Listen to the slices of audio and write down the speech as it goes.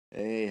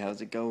Hey,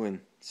 how's it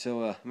going?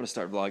 I'm gonna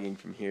start vlogging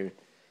from here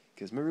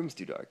because my room's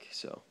too dark.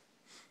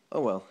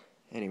 Oh well.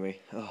 Anyway,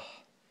 I'm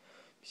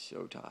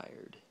so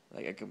tired.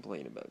 Like I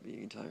complain about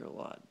being tired a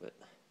lot, but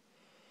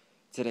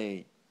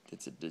today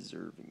it's a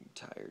deserving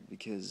tired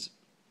because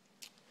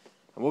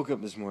I woke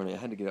up this morning. I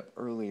had to get up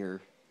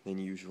earlier than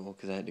usual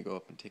because I had to go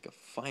up and take a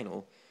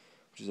final,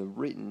 which is a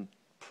written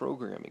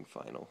programming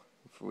final.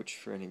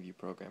 For any of you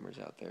programmers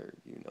out there,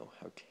 you know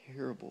how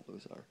terrible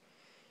those are.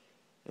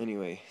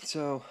 Anyway,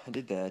 so I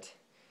did that.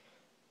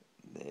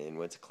 Then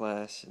went to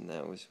class, and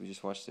we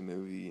just watched a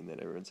movie, and then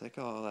everyone's like,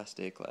 "Oh, last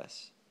day of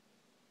class."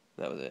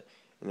 That was it.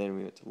 And then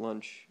we went to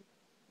lunch.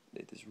 They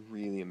had this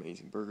really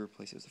amazing burger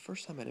place. It was the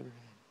first time I'd ever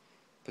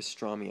had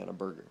pastrami on a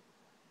burger,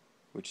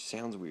 which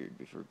sounds weird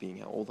for being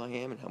how old I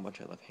am and how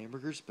much I love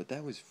hamburgers, but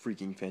that was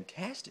freaking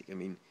fantastic. I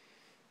mean,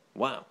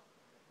 wow.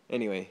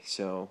 Anyway,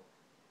 so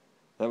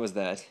that was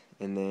that,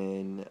 and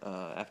then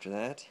after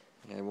that,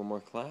 I had one more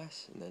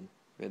class, and then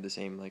we had the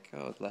same like,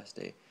 "Oh, it's last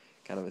day,"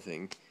 kind of a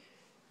thing.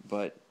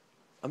 But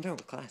I'm done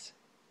with class.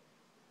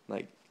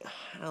 Like,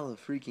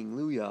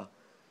 hallelujah.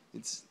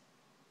 It's,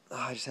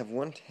 I just have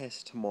one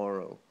test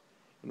tomorrow,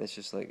 and it's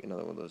just like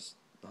another one of those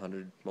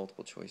 100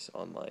 multiple choice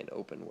online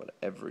open what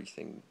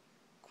everything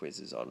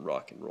quizzes on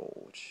rock and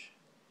roll, which,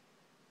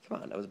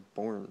 come on, I was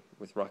born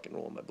with rock and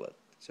roll in my blood,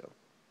 so,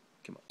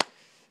 come on.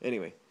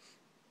 Anyway,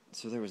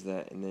 so there was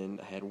that, and then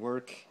I had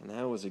work, and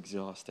that was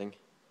exhausting,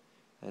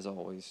 as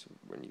always,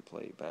 when you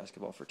play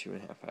basketball for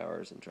 2.5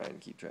 hours and try and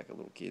keep track of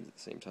little kids at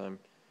the same time.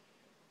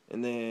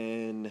 And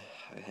then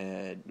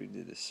we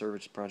did this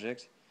service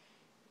project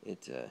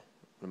at one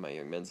of my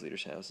young men's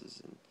leaders' houses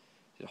and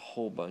did a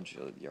whole bunch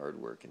of yard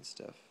work and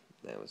stuff.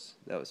 That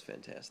was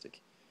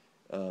fantastic.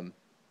 Um,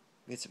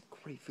 we had some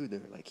great food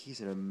there. Like he's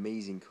an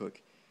amazing cook,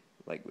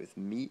 like with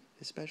meat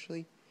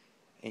especially,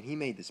 and he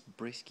made this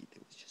brisket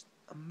that was just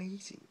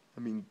amazing. I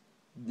mean,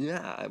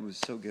 yeah, it was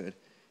so good.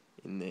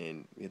 And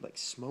then we had like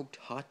smoked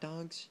hot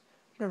dogs.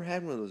 I've never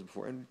had one of those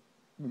before, and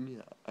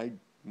yeah, I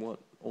want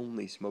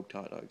only smoked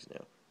hot dogs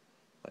now.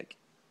 Like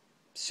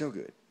so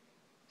good,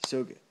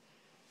 so good.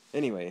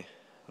 Anyway,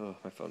 oh,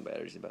 my phone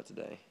battery's about to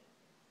die.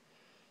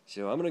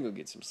 So I'm gonna go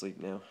get some sleep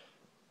now,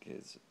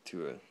 because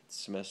to a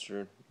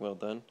semester well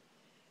done.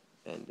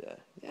 And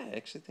yeah, I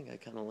actually think I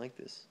kind of like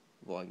this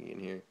vlogging in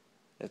here.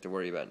 I have to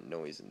worry about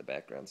noise in the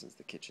background since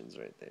the kitchen's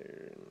right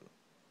there and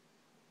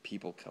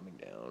people coming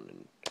down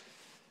and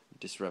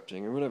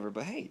disrupting or whatever.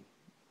 But hey,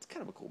 it's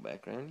kind of a cool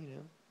background, you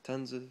know.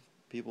 Tons of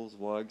people's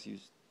vlogs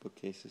use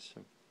bookcases.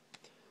 So.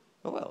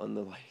 Oh well, and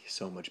the lighting is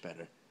so much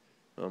better.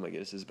 Oh my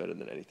goodness, this is better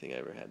than anything I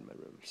ever had in my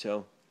room.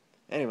 So,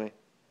 anyway,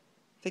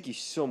 thank you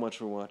so much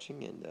for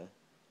watching, and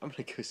I'm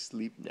gonna go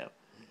sleep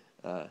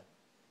now.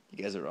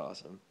 You guys are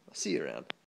awesome. I'll see you around.